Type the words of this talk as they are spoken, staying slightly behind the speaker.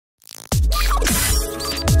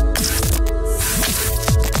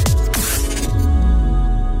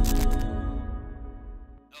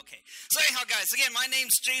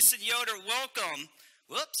name's Jason Yoder. Welcome.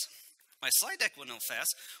 Whoops, my slide deck went a little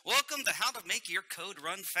fast. Welcome to how to make your code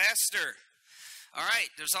run faster. All right,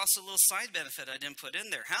 there's also a little side benefit I didn't put in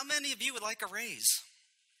there. How many of you would like a raise?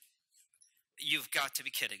 You've got to be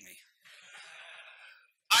kidding me.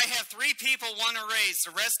 I have 3 people want a raise.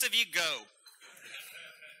 The rest of you go.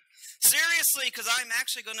 Seriously, because I'm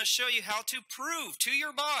actually going to show you how to prove to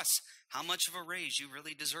your boss how much of a raise you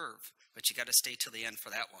really deserve. But you got to stay till the end for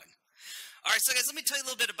that one. All right, so guys, let me tell you a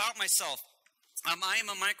little bit about myself. I am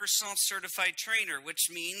a Microsoft certified trainer, which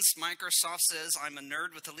means Microsoft says I'm a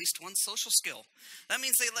nerd with at least one social skill. That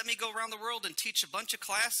means they let me go around the world and teach a bunch of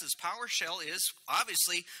classes. PowerShell is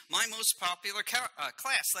obviously my most popular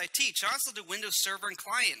class that I teach. I also do Windows Server and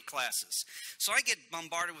client classes. So I get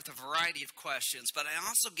bombarded with a variety of questions, but I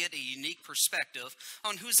also get a unique perspective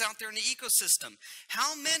on who's out there in the ecosystem.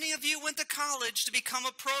 How many of you went to college to become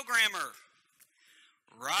a programmer?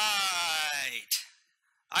 Right.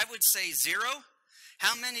 I would say 0.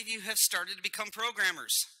 How many of you have started to become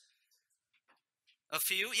programmers? A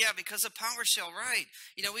few? Yeah, because of PowerShell, right.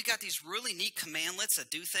 You know, we got these really neat commandlets that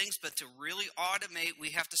do things, but to really automate, we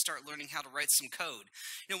have to start learning how to write some code.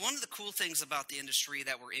 You know, one of the cool things about the industry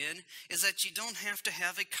that we're in is that you don't have to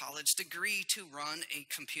have a college degree to run a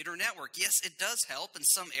computer network. Yes, it does help in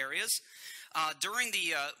some areas. During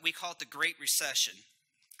the, we call it the Great Recession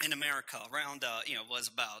in America, around, was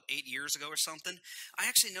about 8 years ago or something, I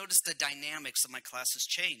actually noticed the dynamics of my classes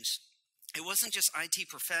changed. It wasn't just IT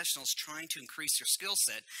professionals trying to increase their skill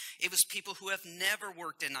set. It was people who have never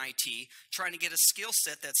worked in IT trying to get a skill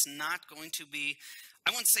set that's not going to be, I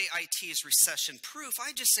wouldn't say IT is recession proof.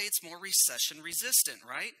 I just say it's more recession resistant,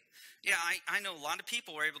 right? Yeah, I know a lot of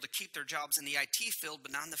people were able to keep their jobs in the IT field,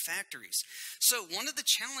 but not in the factories. So one of the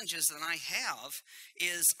challenges that I have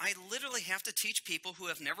is I literally have to teach people who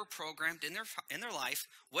have never programmed in their life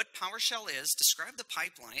what PowerShell is, describe the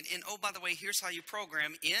pipeline, and oh, by the way, here's how you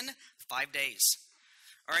program in 5 days.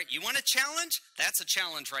 All right, you want a challenge? That's a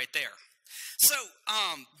challenge right there. So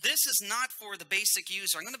this is not for the basic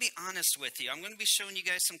user. I'm going to be honest with you. I'm going to be showing you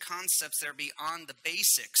guys some concepts that are beyond the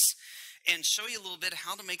basics, and show you a little bit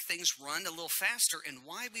how to make things run a little faster and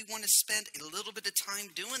why we want to spend a little bit of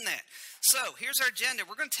time doing that. So here's our agenda.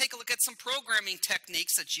 We're going to take a look at some programming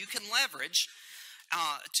techniques that you can leverage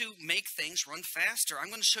to make things run faster. I'm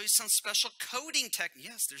going to show you some special coding techniques.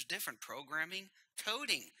 Yes, there's different programming,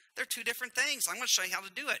 coding. They're 2 different things. I'm going to show you how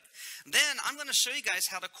to do it. Then I'm going to show you guys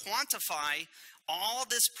how to quantify all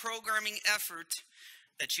this programming effort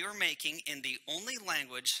that you're making in the only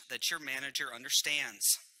language that your manager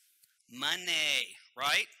understands. Money,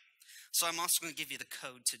 right? So I'm also going to give you the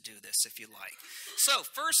code to do this if you like. So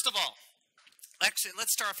first of all, actually,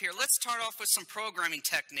 let's start off here. Let's start off with some programming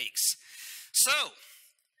techniques. So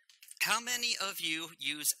how many of you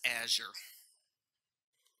use Azure?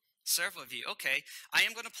 Several of you. Okay, I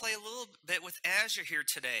am going to play a little bit with Azure here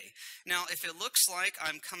today. Now, if it looks like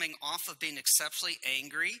I'm coming off of being exceptionally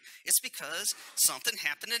angry, it's because something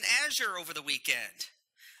happened in Azure over the weekend.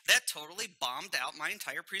 That totally bombed out my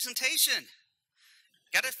entire presentation.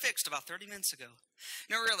 Got it fixed about 30 minutes ago.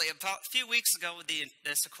 No, really, about a few weeks ago,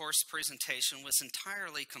 this, of course, presentation was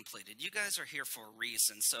entirely completed. You guys are here for a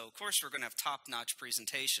reason, so, of course, we're going to have top-notch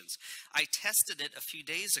presentations. I tested it a few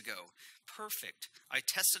days ago. Perfect. I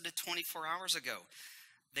tested it 24 hours ago.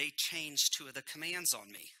 They changed 2 of the commands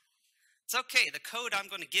on me. It's okay, the code I'm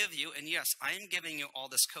going to give you, and yes, I am giving you all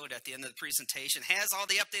this code at the end of the presentation, has all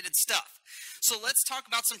the updated stuff. So let's talk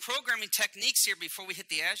about some programming techniques here before we hit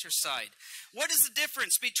the Azure side. What is the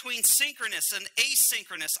difference between synchronous and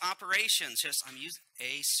asynchronous operations? Just, I'm using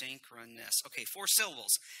asynchronous. Okay, 4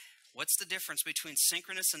 syllables. What's the difference between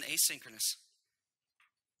synchronous and asynchronous?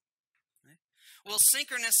 Well,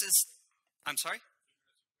 synchronous is, I'm sorry?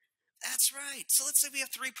 That's right. So let's say we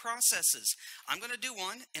have 3 processes. I'm going to do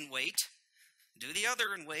one and wait. Do the other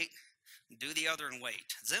and wait, do the other and wait.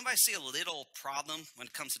 Does anybody see a little problem when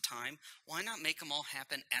it comes to time? Why not make them all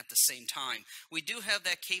happen at the same time? We do have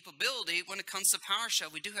that capability when it comes to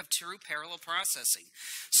PowerShell. We do have true parallel processing.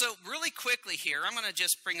 So really quickly here, I'm going to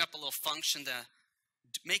just bring up a little function to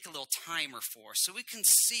make a little timer for us so we can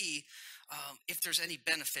see if there's any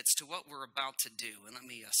benefits to what we're about to do. And let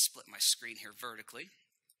me split my screen here vertically.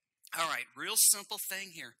 All right, real simple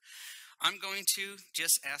thing here. I'm going to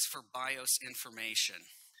just ask for BIOS information.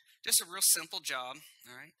 Just a real simple job,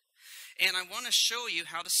 all right? And I want to show you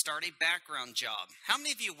how to start a background job. How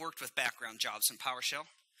many of you worked with background jobs in PowerShell?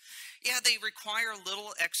 Yeah, they require a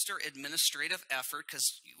little extra administrative effort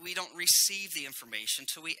because we don't receive the information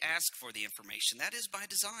until we ask for the information. That is by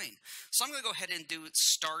design. So I'm going to go ahead and do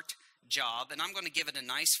start job, and I'm going to give it a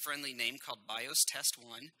nice friendly name called BIOS Test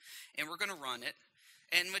 1, and we're going to run it.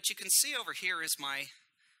 And what you can see over here is my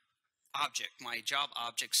object, my job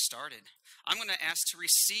object started. I'm going to ask to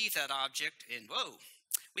receive that object, and whoa,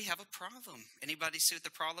 we have a problem. Anybody see what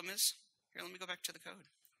the problem is? Here, let me go back to the code.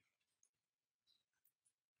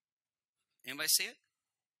 Anybody see it?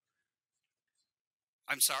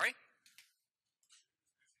 I'm sorry?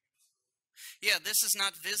 Yeah, this is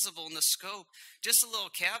not visible in the scope. Just a little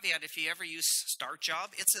caveat, if you ever use Start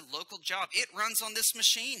Job, it's a local job. It runs on this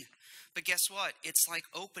machine. But guess what? It's like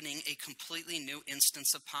opening a completely new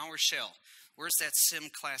instance of PowerShell. Where's that sim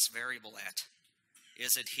class variable at?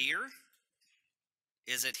 Is it here?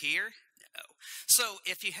 Is it here? No. So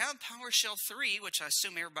if you have PowerShell 3, which I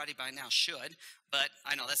assume everybody by now should, but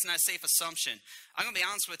I know that's not a safe assumption. I'm going to be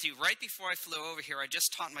honest with you. Right before I flew over here, I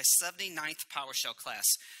just taught my 79th PowerShell class.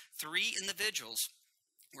 3 individuals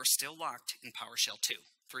were still locked in PowerShell 2,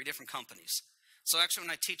 3 different companies. So actually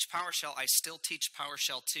when I teach PowerShell, I still teach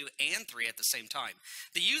PowerShell 2 and 3 at the same time.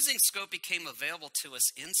 The using scope became available to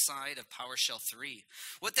us inside of PowerShell 3.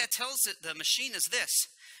 What that tells the machine is this.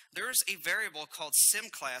 There's a variable called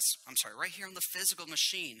simClass, right here on the physical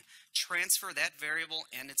machine. Transfer that variable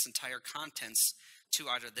and its entire contents to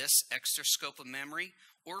either this extra scope of memory,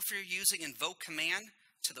 or if you're using invoke command,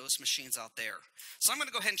 to those machines out there. So I'm going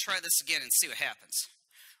to go ahead and try this again and see what happens.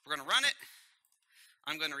 We're going to run it.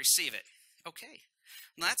 I'm going to receive it. Okay.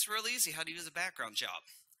 Now that's real easy how to use a background job.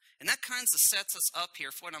 And that kind of sets us up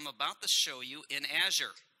here for what I'm about to show you in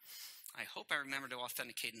Azure. I hope I remember to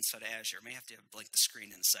authenticate inside Azure. I may have to blink the screen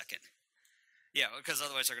in a second. Yeah, because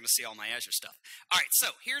otherwise they're going to see all my Azure stuff. All right, so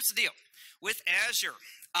here's the deal. With Azure,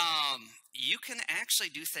 you can actually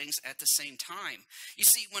do things at the same time. You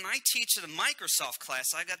see, when I teach the Microsoft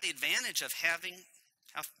class, I got the advantage of having,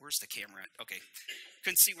 where's the camera at? Okay,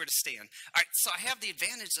 couldn't see where to stand. All right, so I have the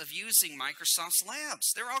advantage of using Microsoft's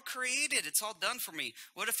labs. They're all created. It's all done for me.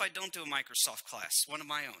 What if I don't do a Microsoft class, one of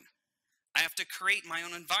my own? I have to create my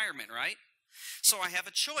own environment, right? So I have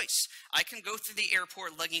a choice. I can go through the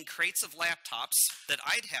airport lugging crates of laptops that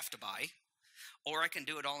I'd have to buy, or I can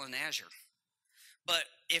do it all in Azure. But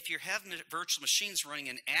if you're having virtual machines running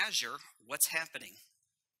in Azure, what's happening?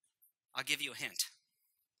 I'll give you a hint.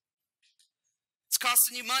 It's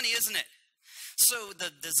costing you money, isn't it? So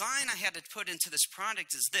the design I had to put into this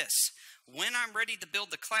product is this. When I'm ready to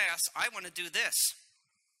build the class, I want to do this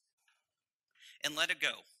and let it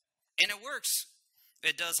go. And it works.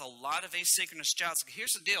 It does a lot of asynchronous jobs.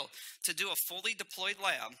 Here's the deal. To do a fully deployed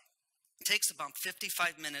lab, it takes about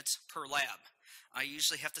 55 minutes per lab. I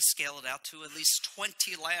usually have to scale it out to at least 20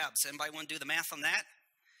 labs. Anybody want to do the math on that?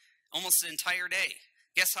 Almost an entire day.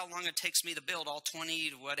 Guess how long it takes me to build all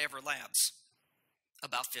 20 whatever labs?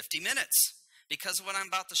 About 50 minutes, because of what I'm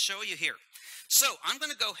about to show you here. So I'm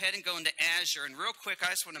going to go ahead and go into Azure. And real quick, I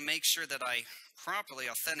just want to make sure that I properly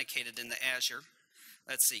authenticated into Azure.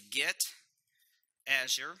 Let's see, get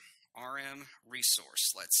Azure RM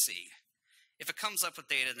resource. Let's see. If it comes up with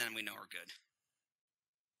data, then we know we're good.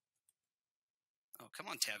 Oh, come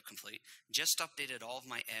on, tab complete. Just updated all of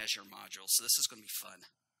my Azure modules, so this is going to be fun.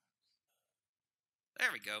 There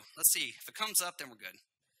we go. Let's see. If it comes up, then we're good.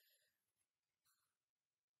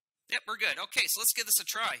 Yep, we're good. Okay, so let's give this a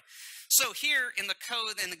try. So here in the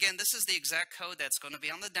code, and again, this is the exact code that's going to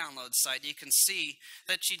be on the download side. You can see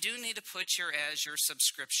that you do need to put your Azure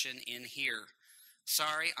subscription in here.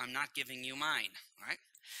 Sorry, I'm not giving you mine. All right.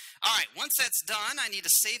 All right, once that's done, I need to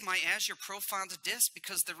save my Azure profile to disk,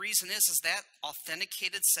 because the reason is that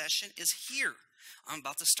authenticated session is here. I'm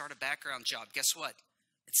about to start a background job. Guess what?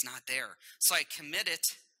 It's not there. So I commit it,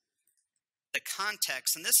 the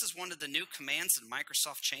context, and this is one of the new commands that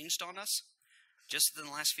Microsoft changed on us just in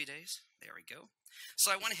the last few days. There we go.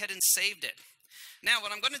 So I went ahead and saved it. Now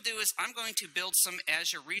what I'm going to do is I'm going to build some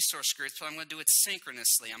Azure resource groups, but I'm going to do it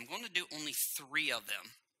synchronously. I'm going to do only 3 of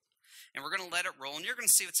them. And we're going to let it roll, and you're going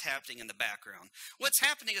to see what's happening in the background. What's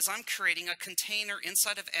happening is I'm creating a container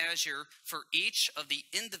inside of Azure for each of the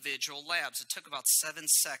individual labs. It took about 7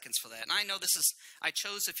 seconds for that. And I know I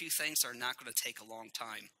chose a few things that are not going to take a long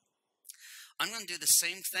time. I'm going to do the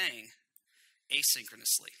same thing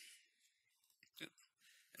asynchronously.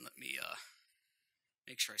 And let me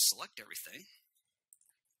make sure I select everything.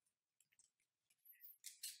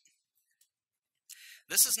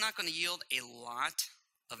 This is not going to yield a lot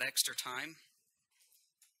of extra time.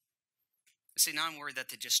 See, now I'm worried that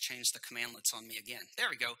they just changed the commandlets on me again. There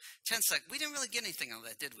we go. 10 seconds. We didn't really get anything out of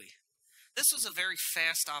that, did we? This was a very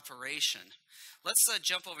fast operation. Let's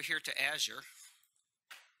jump over here to Azure.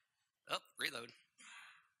 Oh, reload.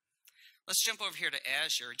 Let's jump over here to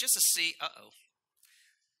Azure just to see. Uh-oh.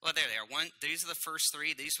 Well, there they are. These are the first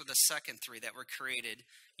three. These were the second three that were created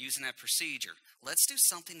using that procedure. Let's do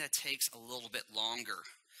something that takes a little bit longer.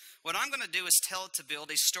 What I'm going to do is tell it to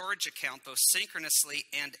build a storage account both synchronously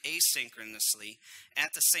and asynchronously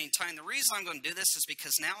at the same time. The reason I'm going to do this is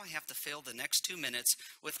because now I have to fill the next 2 minutes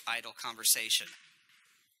with idle conversation.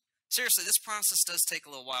 Seriously, this process does take a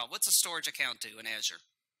little while. What's a storage account do in Azure?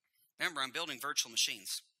 Remember, I'm building virtual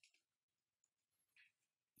machines.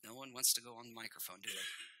 No one wants to go on the microphone, do they?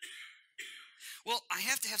 Well, I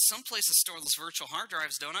have to have some place to store those virtual hard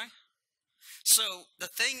drives, don't I? So the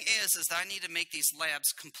thing is that I need to make these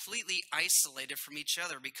labs completely isolated from each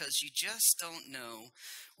other because you just don't know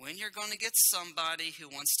when you're going to get somebody who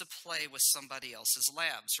wants to play with somebody else's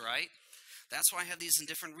labs, right? That's why I have these in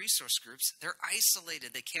different resource groups. They're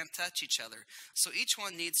isolated. They can't touch each other. So each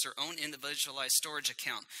one needs their own individualized storage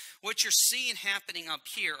account. What you're seeing happening up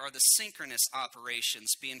here are the synchronous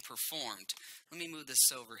operations being performed. Let me move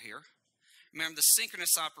this over here. Remember the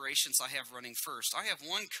synchronous operations I have running first. I have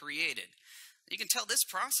one created. You can tell this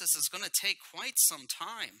process is going to take quite some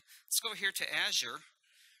time. Let's go over here to Azure.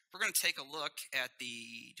 We're going to take a look at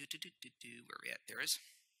the, where are we at? There it is.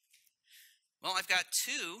 Well, I've got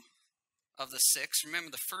 2 of the 6.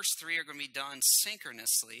 Remember, the first 3 are going to be done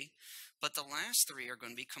synchronously, but the last 3 are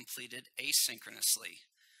going to be completed asynchronously.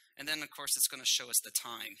 And then, of course, it's going to show us the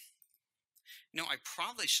time. You know, I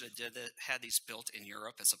probably should have had these built in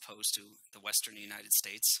Europe as opposed to the Western United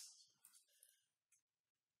States.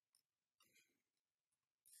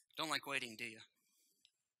 Don't like waiting, do you?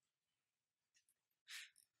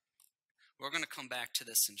 We're going to come back to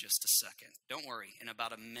this in just a second. Don't worry, in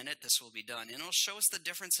about a minute this will be done. And it'll show us the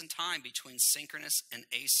difference in time between synchronous and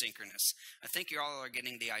asynchronous. I think you all are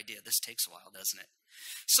getting the idea. This takes a while, doesn't it?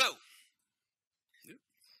 So,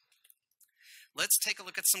 let's take a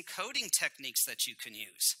look at some coding techniques that you can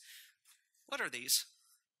use. What are these?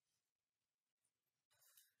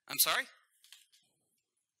 I'm sorry?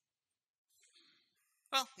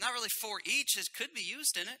 Well, not really for each. It could be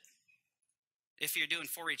used in it if you're doing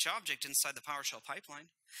for each object inside the PowerShell pipeline.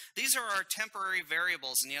 These are our temporary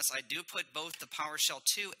variables, and yes, I do put both the PowerShell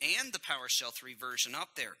 2 and the PowerShell 3 version up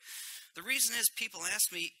there. The reason is people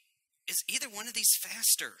ask me, is either one of these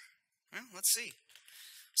faster? Well, let's see.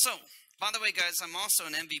 So, by the way, guys, I'm also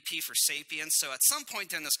an MVP for Sapiens, so at some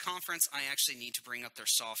point in this conference, I actually need to bring up their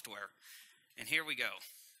software. And here we go.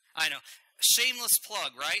 I know, shameless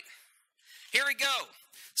plug, right? Here we go.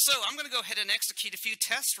 So I'm going to go ahead and execute a few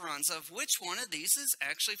test runs of which one of these is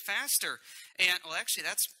actually faster. And, well, actually,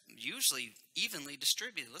 that's usually evenly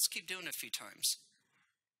distributed. Let's keep doing it a few times.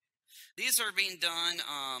 These are being done,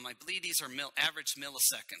 I believe these are average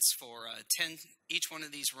milliseconds for 10. Each one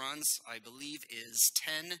of these runs, I believe, is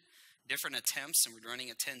 10 different attempts, and we're running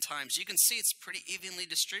it 10 times. You can see it's pretty evenly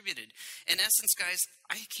distributed. In essence, guys,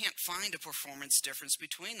 I can't find a performance difference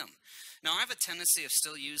between them. Now, I have a tendency of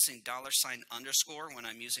still using $_ when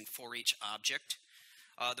I'm using for each object.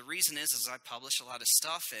 The reason is I publish a lot of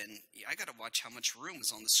stuff, and I got to watch how much room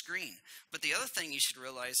is on the screen. But the other thing you should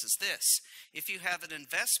realize is this. If you have an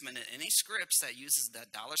investment in any scripts that uses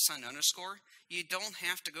that $_ you don't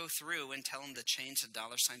have to go through and tell them to change the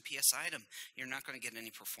 $PS item. You're not going to get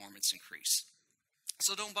any performance increase.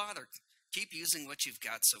 So don't bother. Keep using what you've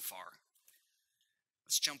got so far.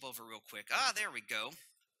 Let's jump over real quick. There we go.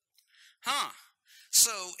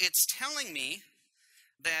 So it's telling me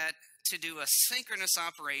that to do a synchronous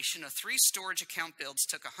operation, 3 storage account builds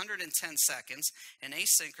took 110 seconds, and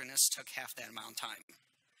asynchronous took half that amount of time.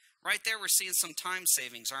 Right there, we're seeing some time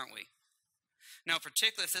savings, aren't we? Now,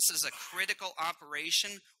 particularly if this is a critical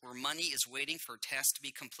operation where money is waiting for a task to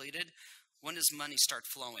be completed, when does money start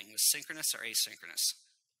flowing? With synchronous or asynchronous?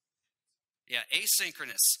 Yeah,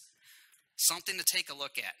 asynchronous. Something to take a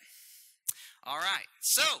look at. All right,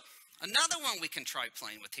 so another one we can try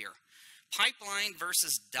playing with here. Pipeline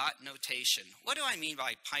versus dot notation. What do I mean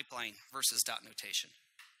by pipeline versus dot notation?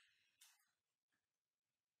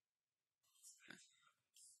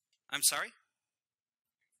 I'm sorry?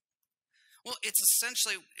 Well, it's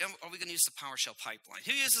essentially, are we going to use the PowerShell pipeline?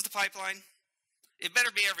 Who uses the pipeline? It better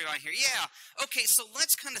be everyone here. Yeah. Okay, so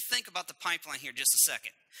let's kind of think about the pipeline here just a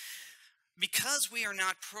second. Because we are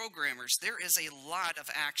not programmers, there is a lot of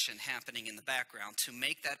action happening in the background to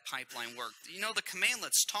make that pipeline work. You know, the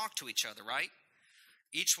commandlets talk to each other, right?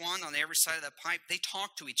 Each one on every side of that pipe, they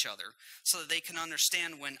talk to each other so that they can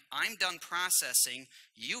understand when I'm done processing,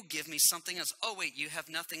 you give me something else. Oh, wait, you have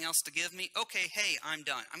nothing else to give me? Okay, hey, I'm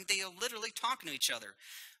done. They are literally talking to each other.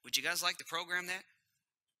 Would you guys like to program that?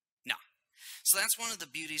 No. So that's one of the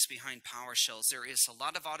beauties behind PowerShell. There is a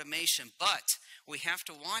lot of automation, but we have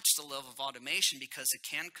to watch the level of automation because it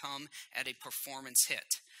can come at a performance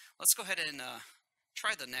hit. Let's go ahead and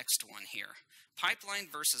try the next one here. Pipeline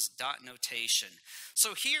versus dot notation.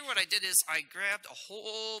 So here what I did is I grabbed a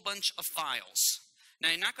whole bunch of files. Now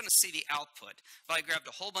you're not going to see the output, but I grabbed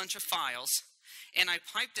a whole bunch of files and I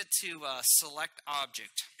piped it to select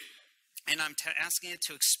object. And I'm asking it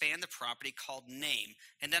to expand the property called name.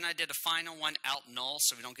 And then I did a final one out null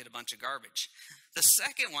so we don't get a bunch of garbage. The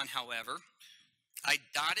second one, however, I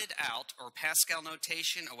dotted out, or Pascal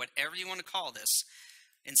notation, or whatever you want to call this.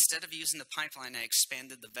 Instead of using the pipeline, I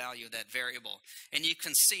expanded the value of that variable. And you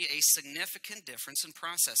can see a significant difference in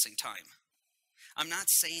processing time. I'm not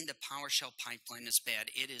saying the PowerShell pipeline is bad.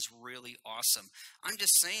 It is really awesome. I'm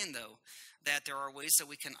just saying, though, that there are ways that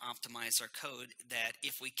we can optimize our code that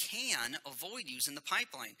if we can, avoid using the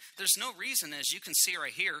pipeline. There's no reason, as you can see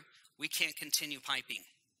right here, we can't continue piping.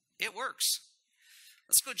 It works.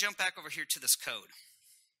 Let's go jump back over here to this code.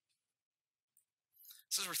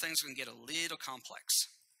 This is where things are going to get a little complex.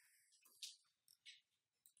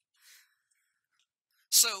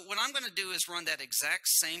 So what I'm going to do is run that exact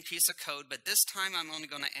same piece of code, but this time I'm only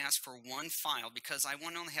going to ask for one file because I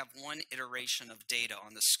want to only have one iteration of data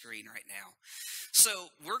on the screen right now. So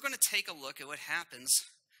we're going to take a look at what happens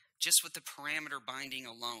just with the parameter binding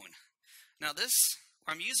alone. Now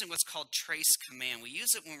I'm using what's called trace command. We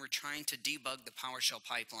use it when we're trying to debug the PowerShell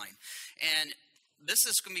pipeline. And this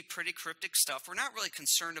is going to be pretty cryptic stuff. We're not really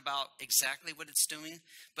concerned about exactly what it's doing,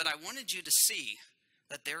 but I wanted you to see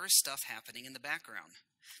that there is stuff happening in the background.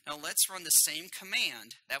 Now let's run the same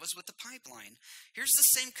command. That was with the pipeline. Here's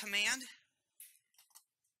the same command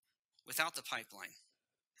without the pipeline.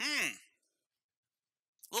 A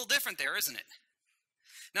little different there, isn't it?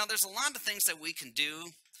 Now there's a lot of things that we can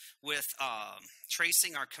do with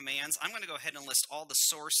tracing our commands. I'm going to go ahead and list all the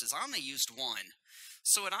sources. I only used one.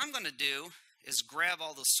 So what I'm going to do is grab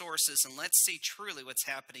all the sources and let's see truly what's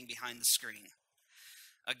happening behind the screen.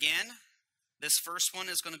 Again, this first one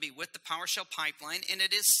is going to be with the PowerShell pipeline, and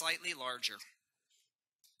it is slightly larger.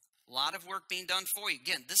 A lot of work being done for you.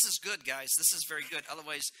 Again, this is good, guys. This is very good.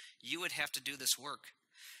 Otherwise, you would have to do this work.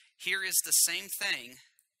 Here is the same thing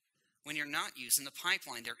when you're not using the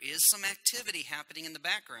pipeline. There is some activity happening in the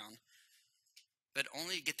background, but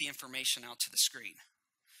only to get the information out to the screen.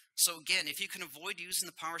 So again, if you can avoid using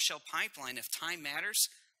the PowerShell pipeline, if time matters,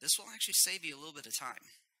 this will actually save you a little bit of time.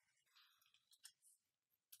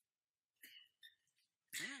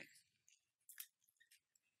 All right.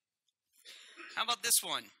 How about this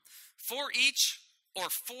one? For each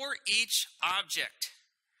object.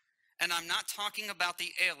 And I'm not talking about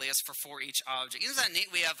the alias for each object. Isn't that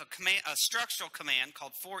neat? We have a structural command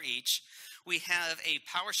called for each. We have a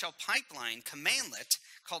PowerShell pipeline commandlet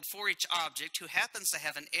called for each object who happens to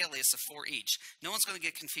have an alias of for each. No one's going to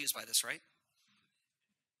get confused by this, right?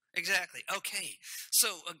 Exactly. Okay. So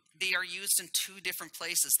they are used in two different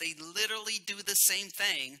places. They literally do the same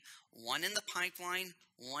thing, one in the pipeline,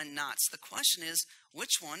 one not. So the question is,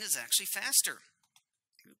 which one is actually faster?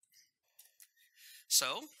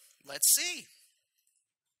 So let's see.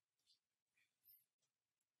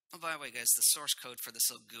 Oh, by the way, guys, the source code for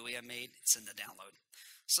this little GUI I made, it's in the download.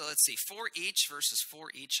 So let's see, for each versus for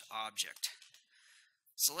each object.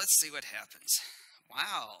 So let's see what happens.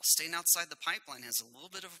 Wow, staying outside the pipeline has a little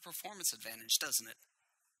bit of a performance advantage, doesn't it?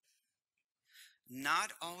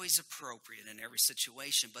 Not always appropriate in every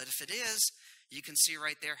situation, but if it is, you can see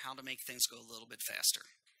right there how to make things go a little bit faster.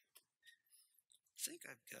 I think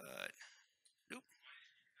I've got, nope.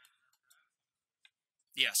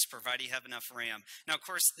 Yes, provided you have enough RAM. Now, of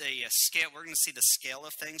course, the scale, we're going to see the scale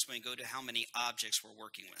of things when we go to how many objects we're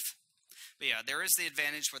working with. But yeah, there is the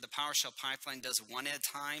advantage where the PowerShell pipeline does one at a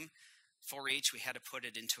time. For each, we had to put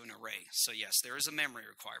it into an array. So yes, there is a memory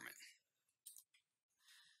requirement.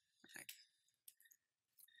 Okay.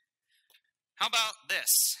 How about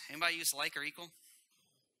this? Anybody use like or equal?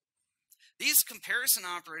 These comparison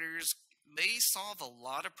operators, they solve a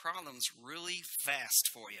lot of problems really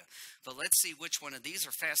fast for you. But let's see which one of these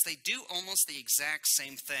are fast. They do almost the exact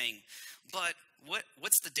same thing. But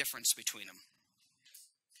what's the difference between them?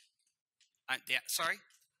 Yeah, sorry?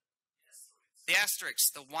 The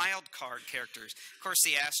asterisk, the wildcard characters. Of course,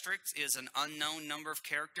 the asterisk is an unknown number of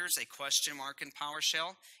characters. A question mark in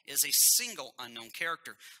PowerShell is a single unknown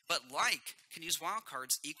character. But like can use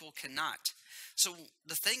wildcards, equal cannot. So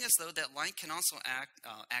the thing is, though, that like can also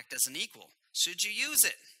act as an equal. Should you use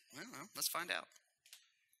it? Well, let's find out.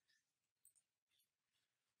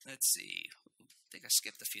 Let's see. I think I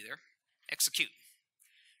skipped a few there. Execute.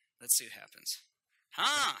 Let's see what happens.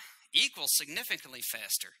 Equal significantly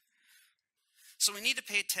faster. So we need to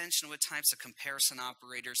pay attention to what types of comparison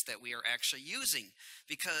operators that we are actually using,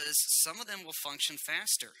 because some of them will function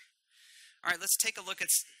faster. All right, let's take a look at,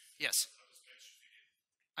 yes.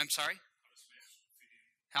 I'm sorry?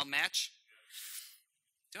 How match?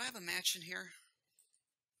 Do I have a match in here?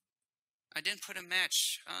 I didn't put a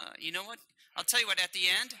match. You know what? I'll tell you what, at the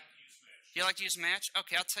end, you like to use match?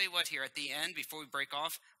 Okay, I'll tell you what here. At the end, before we break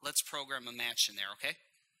off, let's program a match in there, okay?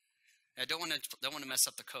 I don't want to mess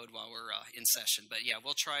up the code while we're in session, but yeah,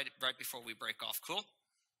 we'll try it right before we break off. Cool?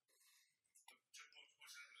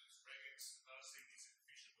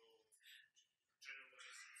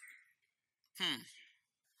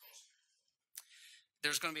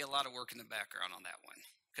 There's going to be a lot of work in the background on that one,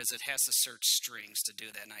 because it has to search strings to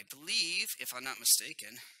do that. And I believe, if I'm not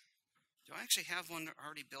mistaken, do I actually have one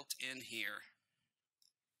already built in here?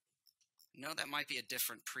 No, that might be a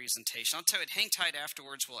different presentation. I'll tell you, hang tight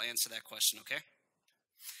afterwards. We'll answer that question, okay?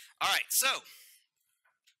 All right, so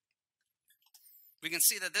we can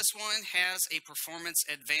see that this one has a performance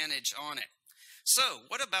advantage on it. So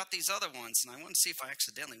what about these other ones? And I want to see if I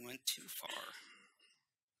accidentally went too far,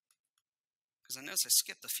 because I noticed I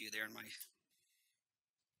skipped a few there in my...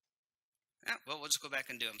 Yeah, well, we'll just go back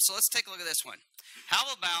and do them. So let's take a look at this one.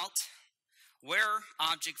 How about where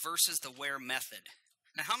object versus the where method?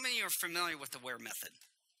 Now, how many are familiar with the where method?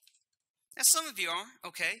 Now, some of you are,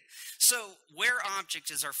 okay. So where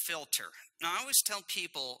object is our filter. Now, I always tell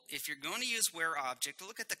people, if you're going to use where object,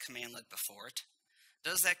 look at the commandlet before it.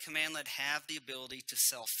 Does that commandlet have the ability to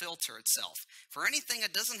self-filter itself? For anything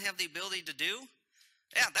it doesn't have the ability to do,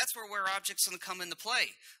 yeah, that's where object's going to come into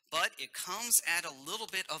play. But it comes at a little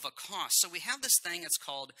bit of a cost. So we have this thing, it's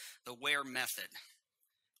called the where method.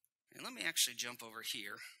 And let me actually jump over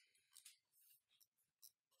here.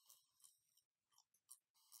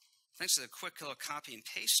 Thanks to the quick little copy and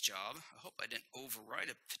paste job, I hope I didn't overwrite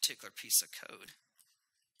a particular piece of code.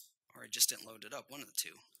 Or I just didn't load it up, one of the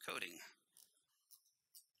two, coding.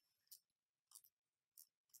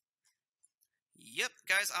 Yep,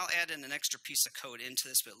 guys, I'll add in an extra piece of code into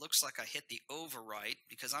this, but it looks like I hit the overwrite,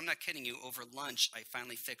 because I'm not kidding you, over lunch, I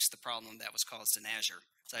finally fixed the problem that was caused in Azure.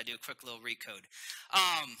 So I do a quick little recode.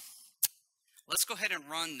 Let's go ahead and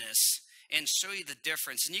run this and show you the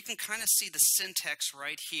difference. And you can kind of see the syntax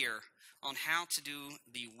right here on how to do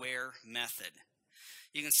the where method.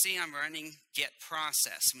 You can see I'm running get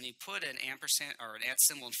process. When you put an ampersand or an @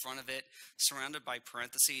 symbol in front of it, surrounded by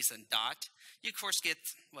parentheses and dot, you of course get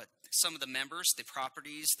what? Some of the members, the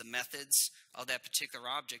properties, the methods of that particular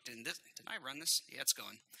object. And this, did I run this? Yeah, it's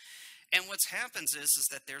going. And what happens is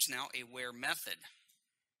that there's now a where method.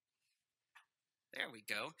 There we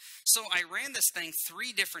go. So I ran this thing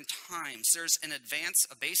 3 different times. There's an advanced,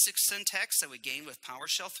 a basic syntax that we gained with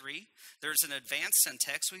PowerShell 3. There's an advanced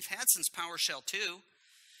syntax we've had since PowerShell 2.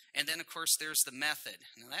 And then, of course, there's the method.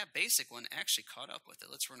 Now, that basic one actually caught up with it.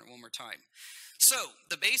 Let's run it one more time. So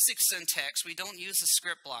the basic syntax, we don't use a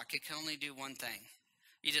script block. It can only do one thing.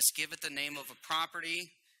 You just give it the name of a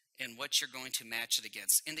property and what you're going to match it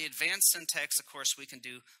against. In the advanced syntax, of course, we can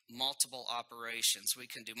do multiple operations. We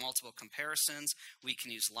can do multiple comparisons. We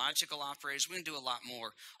can use logical operators. We can do a lot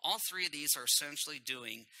more. All 3 of these are essentially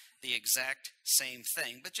doing the exact same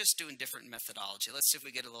thing, but just doing different methodology. Let's see if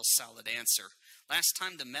we get a little solid answer. Last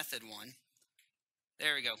time, the method one.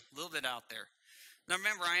 There we go, a little bit out there. Now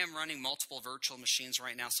remember, I am running multiple virtual machines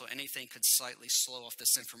right now, so anything could slightly slow off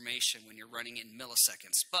this information when you're running in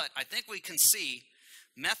milliseconds. But I think we can see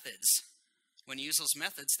methods. When you use those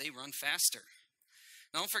methods, they run faster.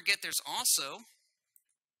 Now, don't forget, there's also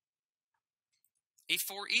a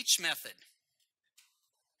for each method.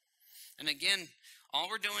 And again, all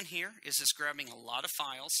we're doing here is just grabbing a lot of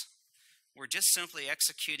files. We're just simply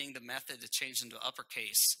executing the method to change them to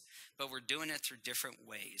uppercase, but we're doing it through different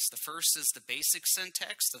ways. The first is the basic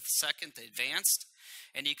syntax, the second, the advanced,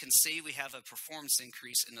 and you can see we have a performance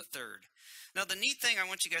increase in the third. Now, the neat thing I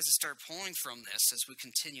want you guys to start pulling from this as we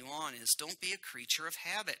continue on is don't be a creature of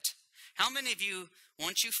habit. How many of you,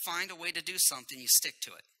 once you find a way to do something, you stick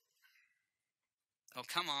to it? Oh,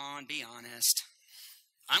 come on, be honest.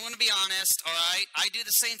 I'm going to be honest, all right? I do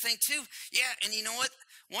the same thing too. Yeah, and you know what?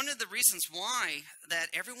 One of the reasons why that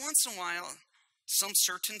every once in a while some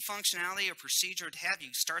certain functionality or procedure or have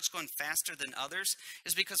you starts going faster than others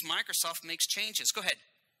is because Microsoft makes changes. Go ahead.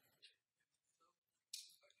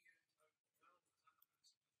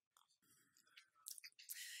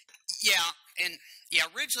 Yeah,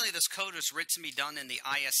 originally this code was written to be done in the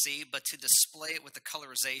ISE, but to display it with the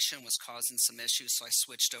colorization was causing some issues, so I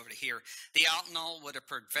switched over to here. The alt null would have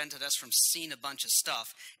prevented us from seeing a bunch of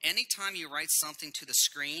stuff. Anytime you write something to the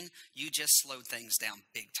screen, you just slowed things down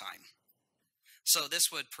big time. So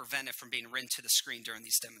this would prevent it from being written to the screen during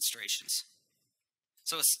these demonstrations.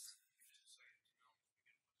 So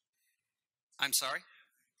I'm sorry?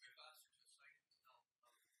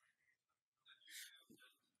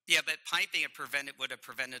 Yeah, but piping it would have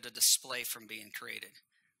prevented a display from being created.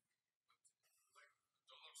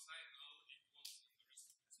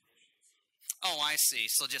 Oh, I see.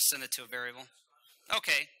 So just send it to a variable.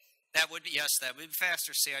 Okay, that would be, yes, that would be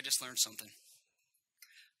faster. See, I just learned something.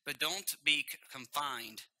 But don't be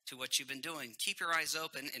confined to what you've been doing. Keep your eyes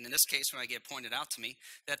open, and in this case, when I get pointed out to me,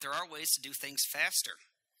 that there are ways to do things faster.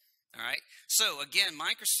 All right. So again,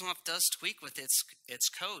 Microsoft does tweak with its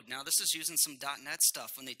code. Now this is using some .NET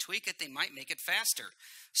stuff. When they tweak it, they might make it faster.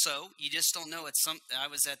 So you just don't know. I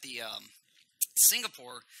was at the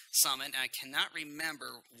Singapore summit, and I cannot remember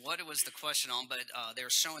what it was the question on, but they were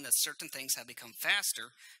showing that certain things have become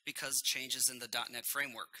faster because of changes in the .NET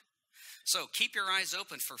framework. So keep your eyes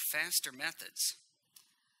open for faster methods.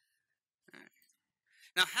 All right.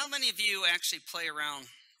 Now, how many of you actually play around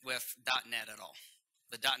with .NET at all?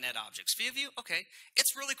 The .NET objects. Few of you? Okay.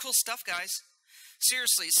 It's really cool stuff, guys.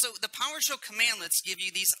 Seriously. So the PowerShell commandlets give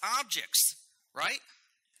you these objects, right?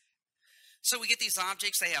 So we get these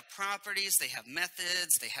objects. They have properties. They have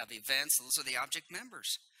methods. They have events. Those are the object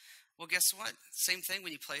members. Well, guess what? Same thing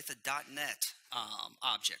when you play with the .NET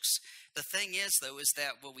objects. The thing is, though, is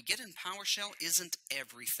that what we get in PowerShell isn't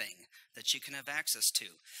everything that you can have access to.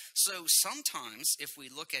 So sometimes if we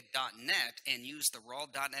look at .NET and use the raw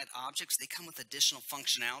 .NET objects, they come with additional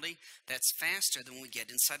functionality that's faster than we get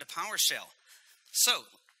inside of PowerShell. So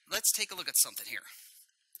let's take a look at something here.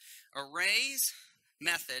 Arrays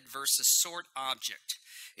method versus sort object.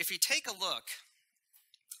 If you take a look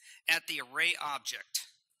at the array object,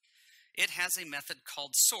 it has a method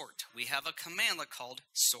called sort. We have a commandlet called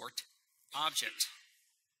sort object.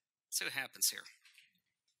 Let's see what happens here.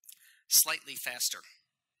 Slightly faster.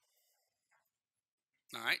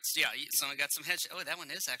 All right, so yeah, someone got some head. Oh, that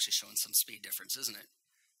one is actually showing some speed difference, isn't it?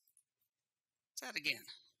 What's that again?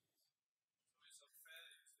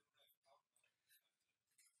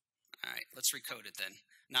 All right, let's recode it then.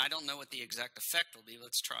 Now, I don't know what the exact effect will be.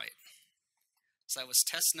 Let's try it. So that was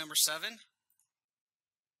test number 7.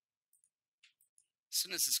 As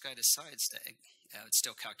soon as this guy decides to, it's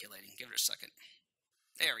still calculating. Give it a second.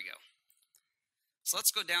 There we go. So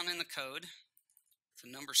let's go down in the code to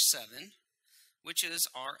number 7, which is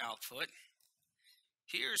our output.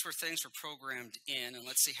 Here's where things were programmed in, and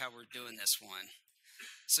let's see how we're doing this one.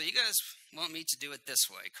 So you guys want me to do it this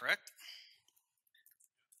way, correct?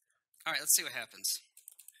 All right, let's see what happens.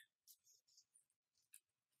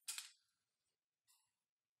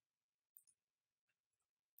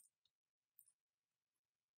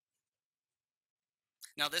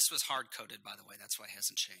 Now, this was hard-coded, by the way. That's why it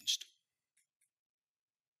hasn't changed.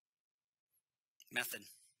 Method.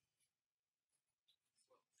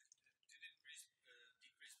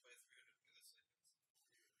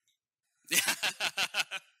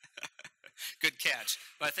 Good catch.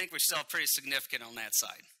 But I think we're still pretty significant on that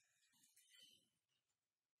side.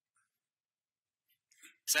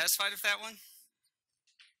 Satisfied with that one?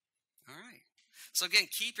 All right. So again,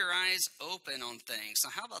 keep your eyes open on things.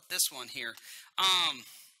 Now, how about this one here?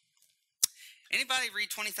 Anybody read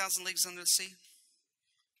 20,000 Leagues Under the Sea?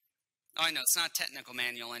 Oh, I know, it's not a technical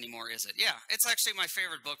manual anymore, is it? Yeah, it's actually my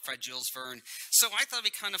favorite book by Jules Verne. So I thought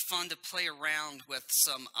it'd be kind of fun to play around with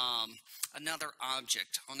some another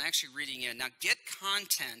object on actually reading it. Now, get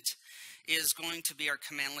content is going to be our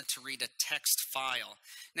commandlet to read a text file.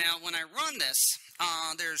 Now, when I run this,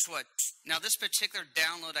 there's what? Now, this particular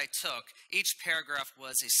download I took, each paragraph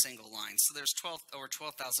was a single line. So there's over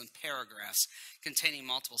 12,000 paragraphs containing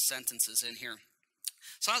multiple sentences in here.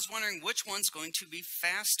 So I was wondering which one's going to be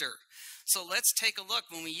faster. So let's take a look.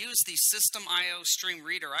 When we use the System.io stream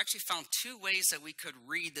reader, I actually found 2 ways that we could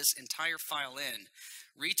read this entire file in.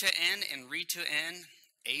 Read to end and read to end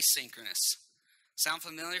asynchronous. Sound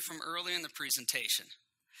familiar from earlier in the presentation?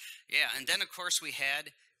 Yeah, and then of course we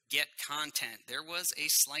had get content. There was a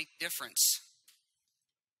slight difference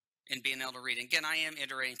in being able to read. Again, I am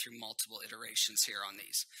iterating through multiple iterations here on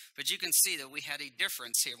these. But you can see that we had a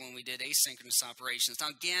difference here when we did asynchronous operations. Now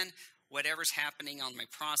again, whatever's happening on my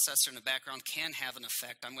processor in the background can have an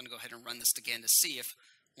effect. I'm going to go ahead and run this again to see if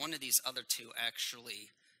one of these other 2 actually,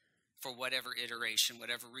 for whatever iteration,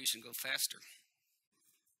 whatever reason, go faster.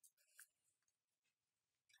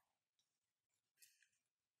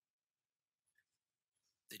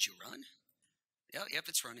 Did you run? Yep,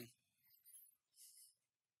 it's running.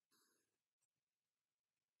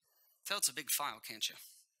 Tell it's a big file, can't you?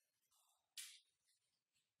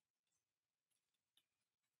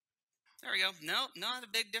 There we go. No, not a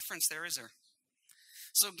big difference there, is there?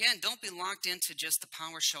 So again, don't be locked into just the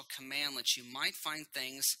PowerShell commandlets. You might find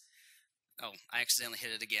things, oh, I accidentally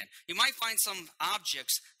hit it again. You might find some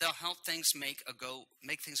objects that'll help things make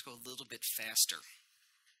things go a little bit faster.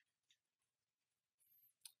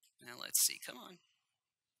 Now let's see, come on.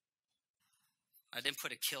 I didn't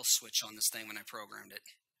put a kill switch on this thing when I programmed it.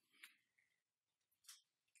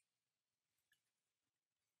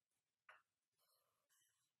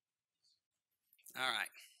 All right.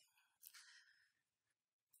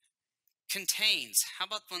 Contains. How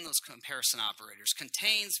about one of those comparison operators?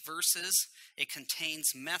 Contains versus a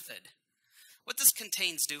contains method. What does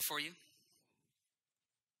contains do for you?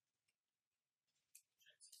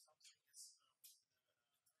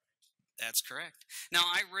 That's correct. Now,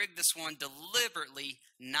 I rigged this one deliberately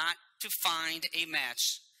not to find a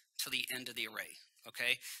match to the end of the array.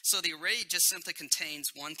 Okay? So the array just simply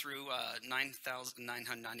contains 1 through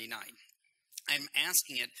 9,999. I'm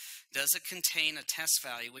asking it, does it contain a test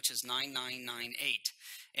value, which is 9998?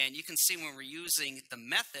 And you can see when we're using the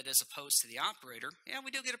method as opposed to the operator, yeah,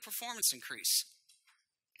 we do get a performance increase.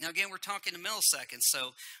 Now, again, we're talking in milliseconds,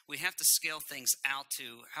 so we have to scale things out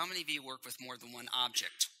to how many of you work with more than one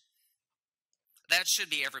object? That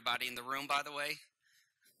should be everybody in the room, by the way.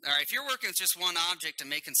 All right, if you're working with just one object and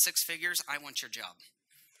making 6 figures, I want your job.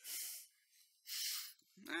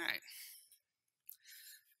 All right.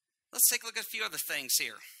 Let's take a look at a few other things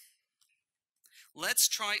here. Let's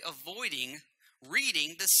try avoiding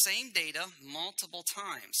reading the same data multiple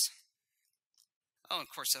times. Oh, of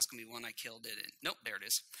course, that's going to be one I killed, did it? Nope, there it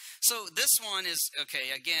is. So this one is,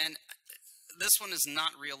 okay, again, this one is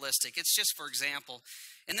not realistic. It's just for example.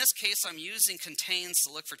 In this case, I'm using contains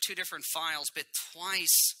to look for 2 different files, but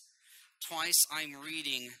twice I'm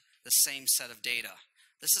reading the same set of data.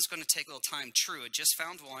 This is going to take a little time. True, it just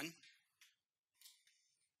found one.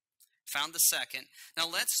 Found the second. Now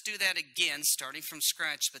let's do that again, starting from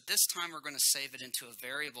scratch, but this time we're going to save it into a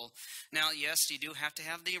variable. Now, yes, you do have to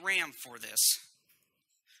have the RAM for this,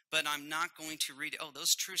 but I'm not going to read it. Oh,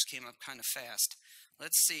 those truths came up kind of fast.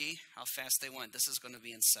 Let's see how fast they went. This is going to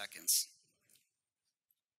be in seconds.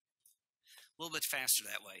 A little bit faster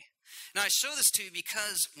that way. Now, I show this to you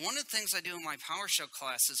because one of the things I do in my PowerShell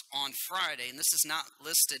classes on Friday, and this is not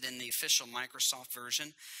listed in the official Microsoft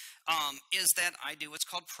version, is that I do what's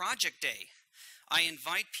called Project Day. I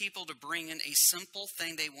invite people to bring in a simple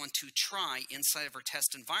thing they want to try inside of our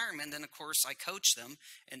test environment. Then, of course, I coach them,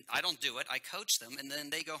 and I don't do it. I coach them, and then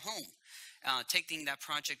they go home, taking that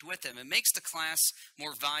project with them. It makes the class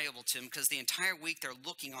more valuable to them because the entire week they're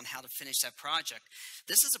looking on how to finish that project.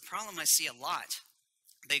 This is a problem I see a lot.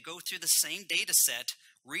 They go through the same data set,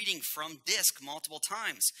 reading from disk multiple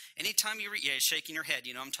times. Anytime you read, yeah, shaking your head,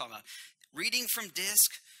 you know what I'm talking about. Reading from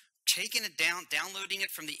disk, taking it down, downloading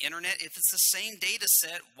it from the internet. If it's the same data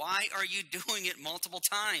set, why are you doing it multiple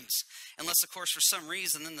times? Unless, of course, for some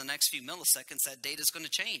reason, in the next few milliseconds, that data is going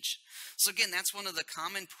to change. So again, that's one of the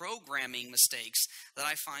common programming mistakes that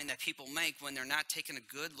I find that people make when they're not taking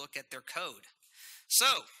a good look at their code. So,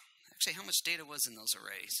 actually, how much data was in those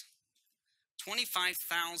arrays?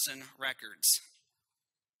 25,000 records.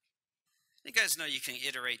 You guys know you can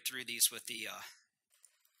iterate through these with the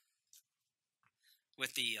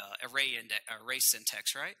array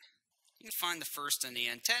syntax, right? You can find the first and the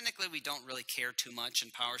end. Technically, we don't really care too much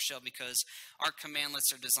in PowerShell because our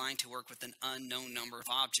commandlets are designed to work with an unknown number of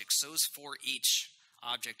objects. So is for each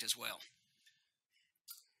object as well.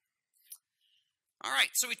 All right,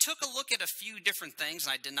 so we took a look at a few different things.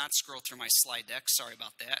 I did not scroll through my slide deck. Sorry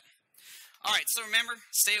about that. All right, so remember,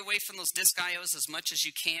 stay away from those disk IOs as much as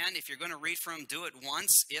you can. If you're going to read from them, do it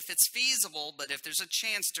once if it's feasible. But if there's a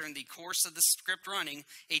chance during the course of the script running,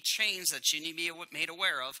 a change that you need to be made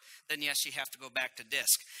aware of, then yes, you have to go back to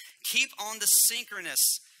disk. Keep on the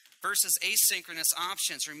synchronous versus asynchronous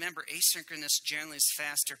options. Remember, asynchronous generally is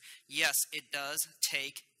faster. Yes, it does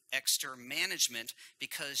take extra management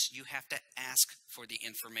because you have to ask for the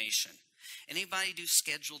information. Anybody do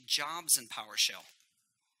scheduled jobs in PowerShell?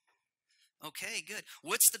 Okay, good.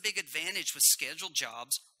 What's the big advantage with scheduled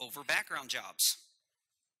jobs over background jobs?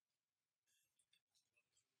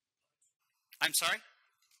 I'm sorry?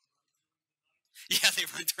 Yeah, they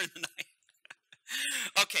run during the night.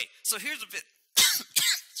 Okay, so here's a bit,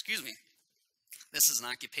 excuse me. This is an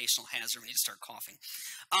occupational hazard when you start coughing.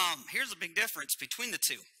 Here's a big difference between the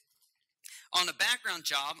two. On a background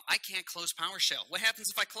job, I can't close PowerShell. What happens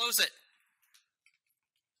if I close it?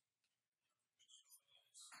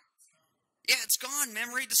 Yeah, it's gone,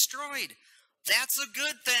 memory destroyed. That's a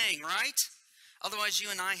good thing, right? Otherwise, you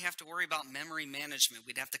and I have to worry about memory management.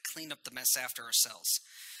 We'd have to clean up the mess after ourselves.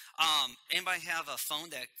 Anybody have a phone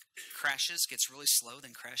that crashes, gets really slow,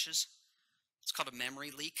 then crashes? It's called a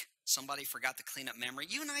memory leak. Somebody forgot to clean up memory.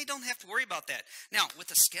 You and I don't have to worry about that. Now,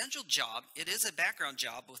 with a scheduled job, it is a background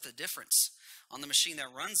job with a difference. On the machine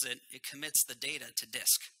that runs it, it commits the data to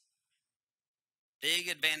disk. Big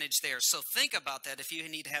advantage there. So think about that. If you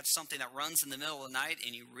need to have something that runs in the middle of the night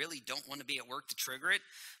and you really don't want to be at work to trigger it,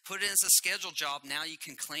 put it as a scheduled job. Now you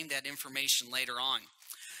can claim that information later on.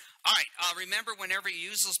 All right, remember, whenever you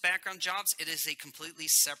use those background jobs, it is a completely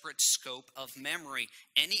separate scope of memory.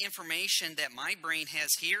 Any information that my brain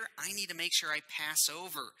has here, I need to make sure I pass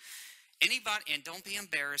over. Anybody, and don't be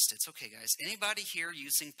embarrassed, it's okay, guys. Anybody here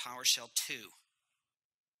using PowerShell 2?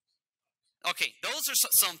 Okay, those are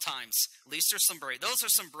sometimes, at least there's some brave. Those are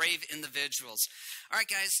some brave individuals. All right,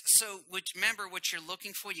 guys, so remember what you're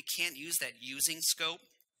looking for. You can't use that using scope.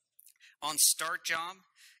 On start job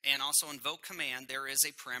and also invoke command, there is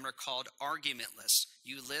a parameter called argument list.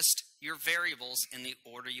 You list your variables in the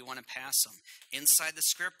order you want to pass them. Inside the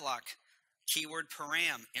script block, keyword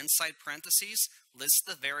param, inside parentheses, list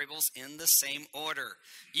the variables in the same order.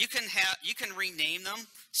 You can rename them.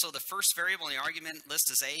 So the first variable in the argument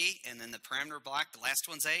list is A, and then the parameter block, the last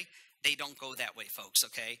one's A. They don't go that way, folks,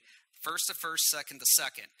 okay? First to first, second to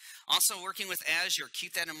second. Also working with Azure,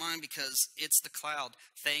 keep that in mind because it's the cloud.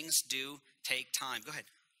 Things do take time. Go ahead.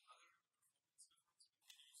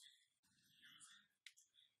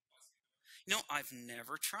 No, I've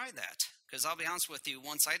never tried that. Because I'll be honest with you,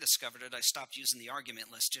 once I discovered it, I stopped using the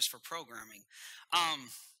argument list just for programming.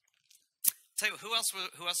 Tell you, who else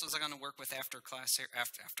was I going to work with after class here?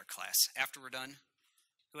 After we're done?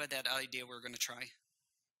 Who had that idea we were going to try?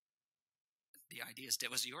 The idea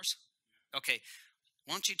was it yours? Okay.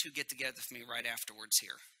 Why don't you two get together with me right afterwards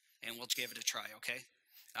here, and we'll give it a try, okay?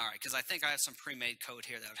 All right, because I think I have some pre-made code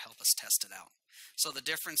here that would help us test it out. So the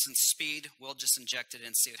difference in speed, we'll just inject it in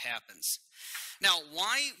and see what happens. Now,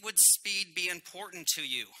 why would speed be important to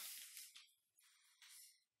you?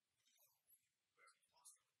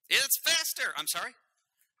 It's faster. I'm sorry?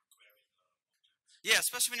 Yeah,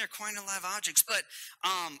 especially when you're acquiring a lot of objects. But,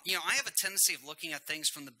 you know, I have a tendency of looking at things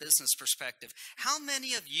from the business perspective. How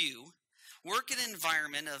many of you work in an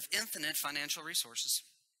environment of infinite financial resources?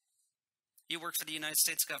 You work for the United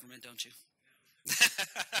States government, don't you?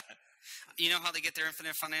 You know how they get their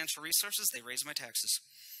infinite financial resources? They raise my taxes.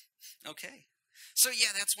 Okay. So, yeah,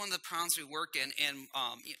 that's one of the problems we work in. And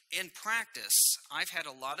in practice, I've had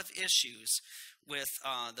a lot of issues with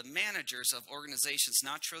the managers of organizations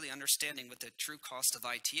not truly understanding what the true cost of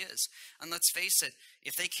IT is. And let's face it,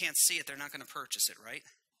 if they can't see it, they're not going to purchase it, right?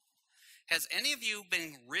 Has any of you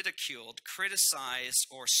been ridiculed, criticized,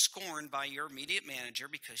 or scorned by your immediate manager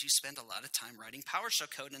because you spend a lot of time writing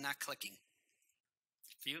PowerShell code and not clicking?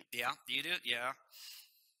 You do? Yeah.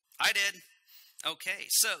 I did. Okay,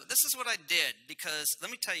 so this is what I did because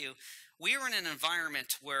let me tell you, we were in an environment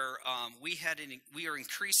where we were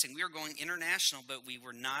increasing, we were going international, but we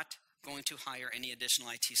were not going to hire any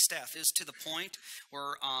additional IT staff. It was to the point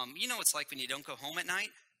where, you know, it's like when you don't go home at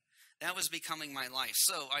night. That was becoming my life.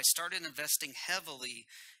 So I started investing heavily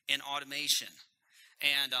in automation.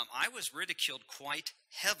 And I was ridiculed quite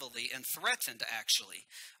heavily and threatened, actually,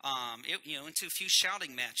 into a few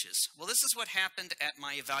shouting matches. Well, this is what happened at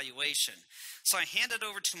my evaluation. So I handed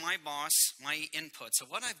over to my boss my input. So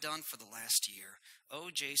what I've done for the last year. Oh,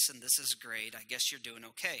 Jason, this is great. I guess you're doing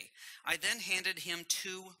okay. I then handed him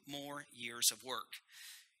 2 more years of work.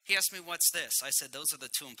 He asked me, what's this? I said, those are the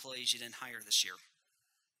 2 employees you didn't hire this year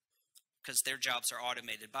because their jobs are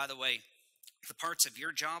automated. By the way, the parts of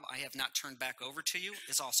your job I have not turned back over to you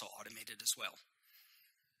is also automated as well.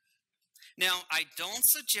 Now, I don't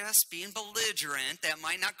suggest being belligerent. That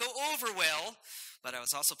might not go over well, but I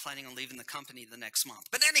was also planning on leaving the company the next month.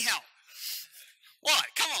 But anyhow, what?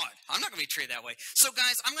 Come on. I'm not going to be treated that way. So,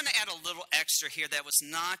 guys, I'm going to add a little extra here that was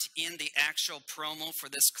not in the actual promo for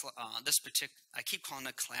this particular, I keep calling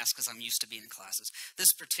it class because I'm used to being in classes,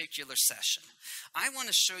 this particular session. I want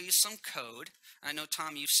to show you some code. I know,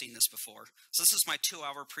 Tom, you've seen this before. So this is my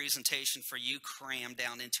 2-hour presentation for you crammed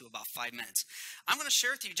down into about 5 minutes. I'm going to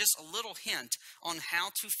share with you just a little hint on how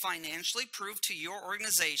to financially prove to your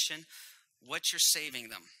organization what you're saving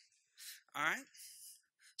them. All right?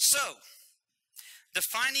 So,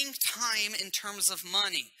 defining time in terms of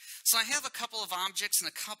money. So I have a couple of objects and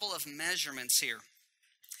a couple of measurements here.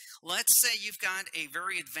 Let's say you've got a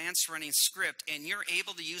very advanced running script and you're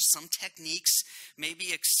able to use some techniques,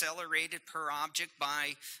 maybe accelerated per object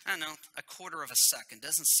by, I don't know, 1/4 of a second.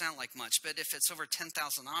 Doesn't sound like much, but if it's over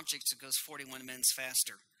 10,000 objects, it goes 41 minutes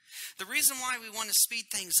faster. The reason why we want to speed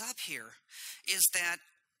things up here is that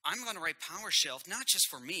I'm going to write PowerShell not just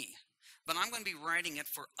for me, but I'm going to be writing it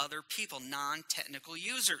for other people, non-technical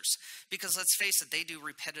users, because let's face it, they do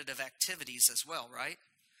repetitive activities as well, right?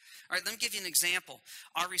 All right, let me give you an example.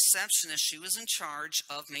 Our receptionist, she was in charge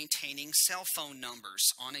of maintaining cell phone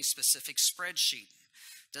numbers on a specific spreadsheet.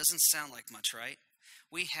 Doesn't sound like much, right?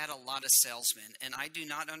 We had a lot of salesmen, and I do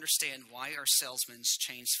not understand why our salesmen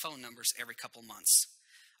change phone numbers every couple months.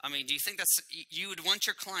 I mean, do you think you would want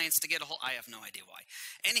your clients to get a whole, I have no idea why.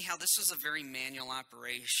 Anyhow, this was a very manual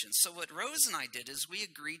operation. So what Rose and I did is we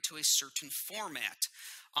agreed to a certain format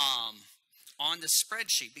on the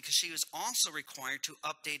spreadsheet, because she was also required to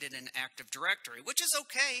update it in Active Directory, which is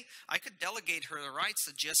okay. I could delegate her the rights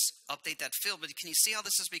to just update that field, but can you see how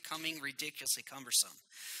this is becoming ridiculously cumbersome?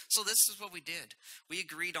 So this is what we did. We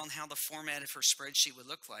agreed on how the format of her spreadsheet would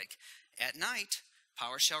look like. At night,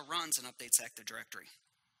 PowerShell runs and updates Active Directory.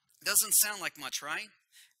 Doesn't sound like much, right?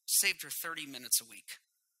 Saved her 30 minutes a week.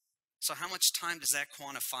 So how much time does that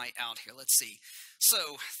quantify out here? Let's see. So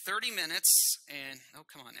 30 minutes and, oh,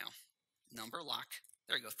 come on now. Number lock.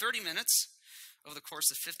 There you go. 30 minutes over the course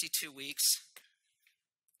of 52 weeks.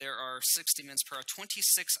 There are 60 minutes per hour,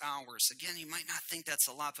 26 hours. Again, you might not think that's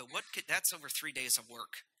a lot, but that's over 3 days of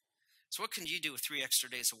work. So what can you do with 3 extra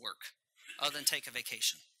days of work other than take a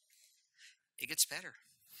vacation? It gets better.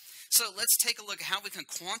 So let's take a look at how we can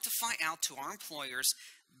quantify out to our employers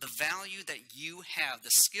the value that you have,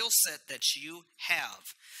 the skill set that you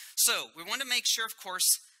have. So we want to make sure, of course,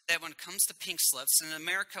 that when it comes to pink slips, in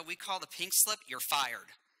America we call the pink slip, you're fired.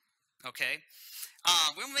 Okay?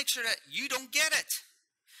 We want to make sure that you don't get it.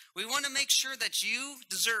 We want to make sure that you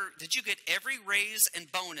get every raise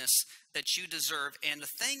and bonus that you deserve. And the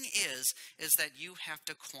thing is that you have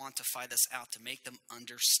to quantify this out to make them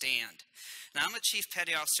understand. Now, I'm a Chief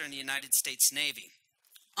Petty Officer in the United States Navy.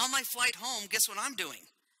 On my flight home, guess what I'm doing?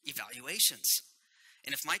 Evaluations.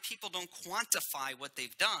 And if my people don't quantify what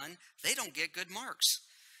they've done, they don't get good marks.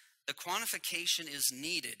 The quantification is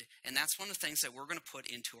needed, and that's one of the things that we're going to put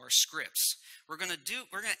into our scripts. We're going to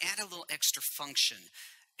add a little extra function.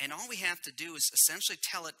 And all we have to do is essentially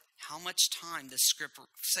tell it how much time this script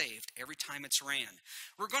saved every time it's ran.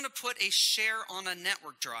 We're going to put a share on a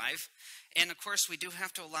network drive. And of course, we do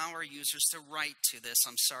have to allow our users to write to this.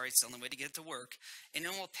 I'm sorry, it's the only way to get it to work. And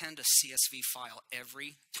then we'll append a CSV file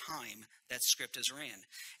every time that script is ran.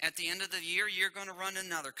 At the end of the year, you're going to run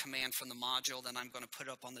another command from the module that I'm going to put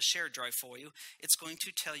up on the shared drive for you. It's going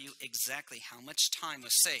to tell you exactly how much time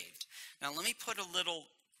was saved. Now, let me put a little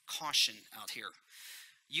caution out here.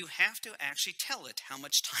 You have to actually tell it how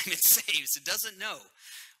much time it saves. It doesn't know.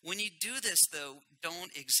 When you do this, though,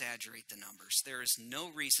 don't exaggerate the numbers. There is no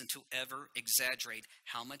reason to ever exaggerate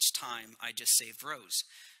how much time I just saved Rose,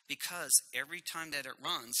 because every time that it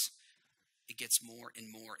runs, it gets more and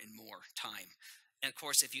more and more time. And of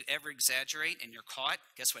course, if you ever exaggerate and you're caught,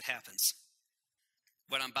 guess what happens?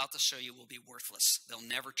 What I'm about to show you will be worthless. They'll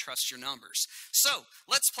never trust your numbers. So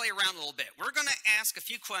let's play around a little bit. We're going to ask a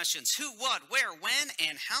few questions. Who, what, where, when,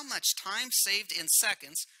 and how much time saved in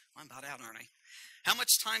seconds. I'm about out, aren't I? How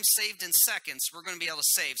much time saved in seconds we're going to be able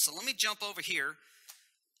to save. So let me jump over here.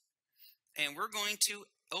 And we're going to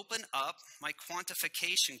open up my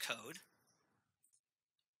quantification code.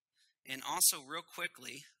 And also real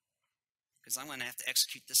quickly, because I'm going to have to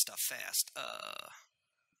execute this stuff fast.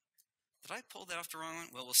 Did I pull that off the wrong one?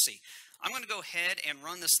 Well, we'll see. I'm going to go ahead and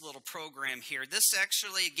run this little program here. This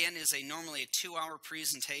actually, again, is normally a 2-hour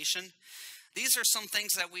presentation. These are some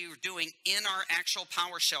things that we were doing in our actual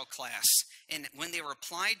PowerShell class. And when they were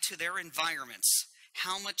applied to their environments,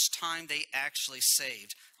 how much time they actually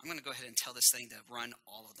saved. I'm going to go ahead and tell this thing to run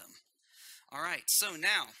all of them. All right, so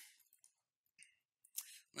now,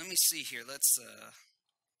 let me see here. Let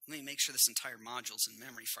me make sure this entire module is in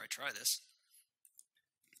memory before I try this.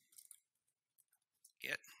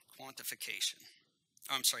 Get quantification.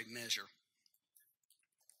 Oh, I'm sorry, measure.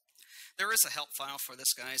 There is a help file for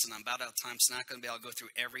this, guys, and I'm about out of time, so I'm not going to be able to go through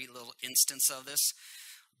every little instance of this.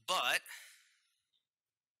 But,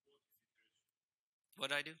 what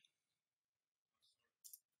did I do?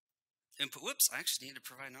 Input, whoops, I actually needed to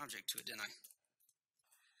provide an object to it, didn't I?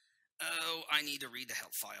 Oh, I need to read the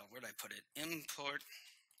help file. Where did I put it? Import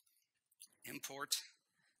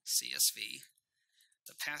CSV.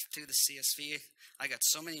 The path to the CSV, I got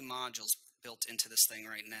so many modules built into this thing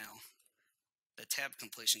right now. The tab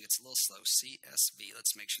completion gets a little slow. CSV,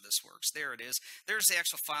 let's make sure this works. There it is. There's the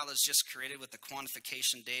actual file that's just created with the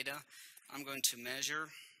quantification data. I'm going to measure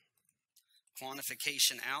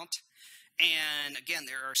quantification out. And again,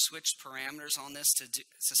 there are switched parameters on this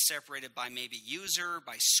to separate it by maybe user,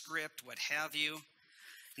 by script, what have you.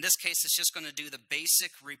 In this case, it's just going to do the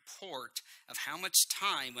basic report of how much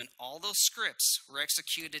time, when all those scripts were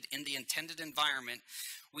executed in the intended environment,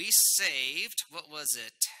 we saved, what was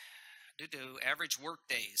it? Average work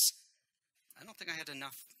days. I don't think I had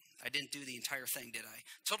enough. I didn't do the entire thing, did I?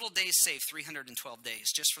 Total days saved, 312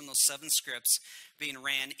 days, just from those 7 scripts being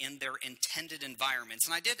ran in their intended environments.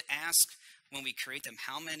 And I did ask when we create them,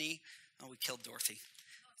 how many? Oh, we killed Dorothy.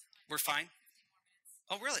 We're fine?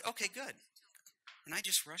 Oh, really? Okay, good. And I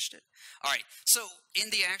just rushed it. All right, so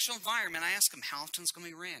in the actual environment, I ask them, how often is going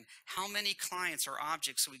to be ran? How many clients or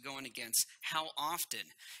objects are we going against? How often?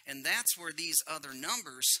 And that's where these other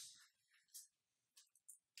numbers,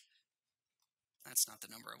 that's not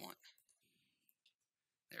the number I want.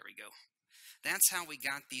 There we go. That's how we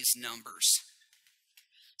got these numbers.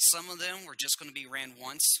 Some of them were just going to be ran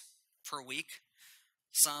once per week.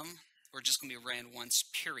 Some were just going to be ran once,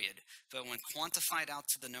 period. But when quantified out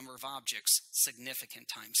to the number of objects, significant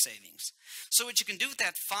time savings. So what you can do with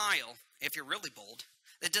that file, if you're really bold,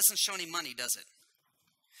 it doesn't show any money, does it?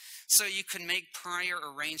 So you can make prior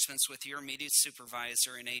arrangements with your immediate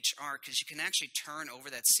supervisor in HR, because you can actually turn over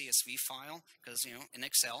that CSV file, because, in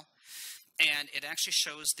Excel, and it actually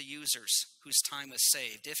shows the users whose time was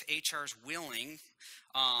saved. If HR is willing,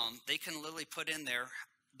 they can literally put in there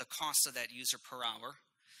the cost of that user per hour,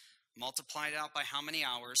 multiply it out by how many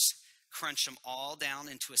hours, crunch them all down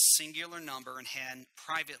into a singular number, and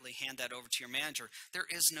privately hand that over to your manager. There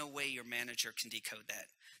is no way your manager can decode that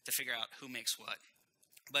to figure out who makes what.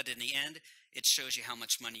 But in the end, it shows you how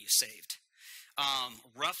much money you saved.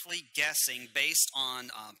 Roughly guessing based on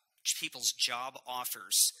people's job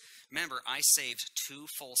offers. Remember, I saved 2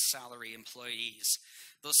 full salary employees.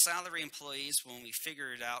 Those salary employees, when we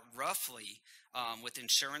figured it out roughly with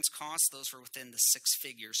insurance costs, those were within the 6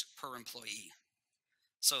 figures per employee.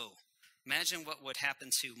 So imagine what would happen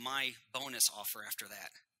to my bonus offer after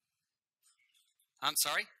that. I'm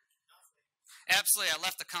sorry? Absolutely, I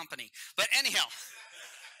left the company. But anyhow,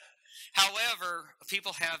 however,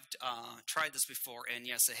 people have tried this before, and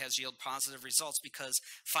yes, it has yielded positive results, because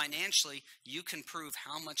financially, you can prove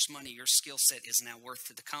how much money your skill set is now worth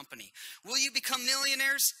to the company. Will you become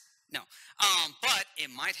millionaires? No, but it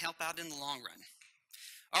might help out in the long run.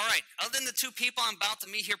 All right, other than the 2 people I'm about to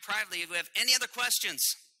meet here privately, if we have any other questions?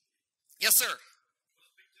 Yes, sir.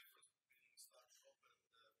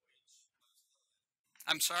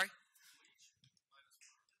 I'm sorry?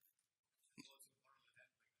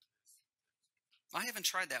 I haven't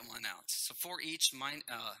tried that one out. So for each,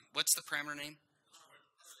 what's the parameter name?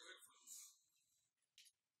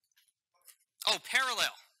 Oh,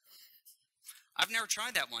 parallel. I've never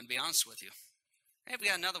tried that one, to be honest with you. Hey, we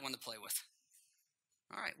got another one to play with.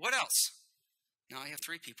 All right, what else? Now I have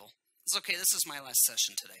 3 people. It's okay, this is my last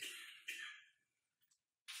session today.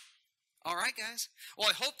 All right, guys. Well,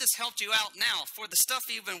 I hope this helped you out. Now, for the stuff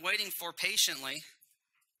you've been waiting for patiently.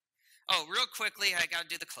 Oh, real quickly, I got to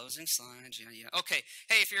do the closing slides. Yeah. Okay.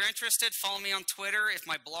 Hey, if you're interested, follow me on Twitter. If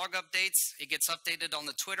my blog updates, it gets updated on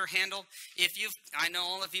the Twitter handle. I know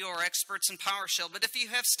all of you are experts in PowerShell, but if you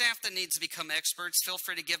have staff that needs to become experts, feel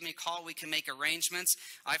free to give me a call. We can make arrangements.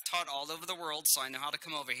 I've taught all over the world, so I know how to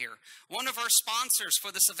come over here. One of our sponsors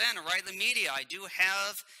for this event, O'Reilly Media, I do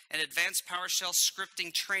have an advanced PowerShell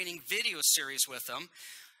scripting training video series with them.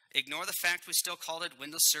 Ignore the fact we still called it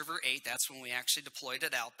Windows Server 8. That's when we actually deployed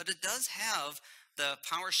it out. But it does have the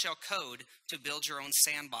PowerShell code to build your own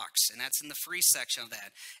sandbox, and that's in the free section of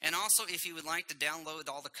that. And also, if you would like to download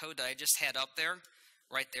all the code that I just had up there,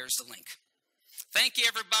 right there's the link. Thank you,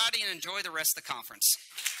 everybody, and enjoy the rest of the conference.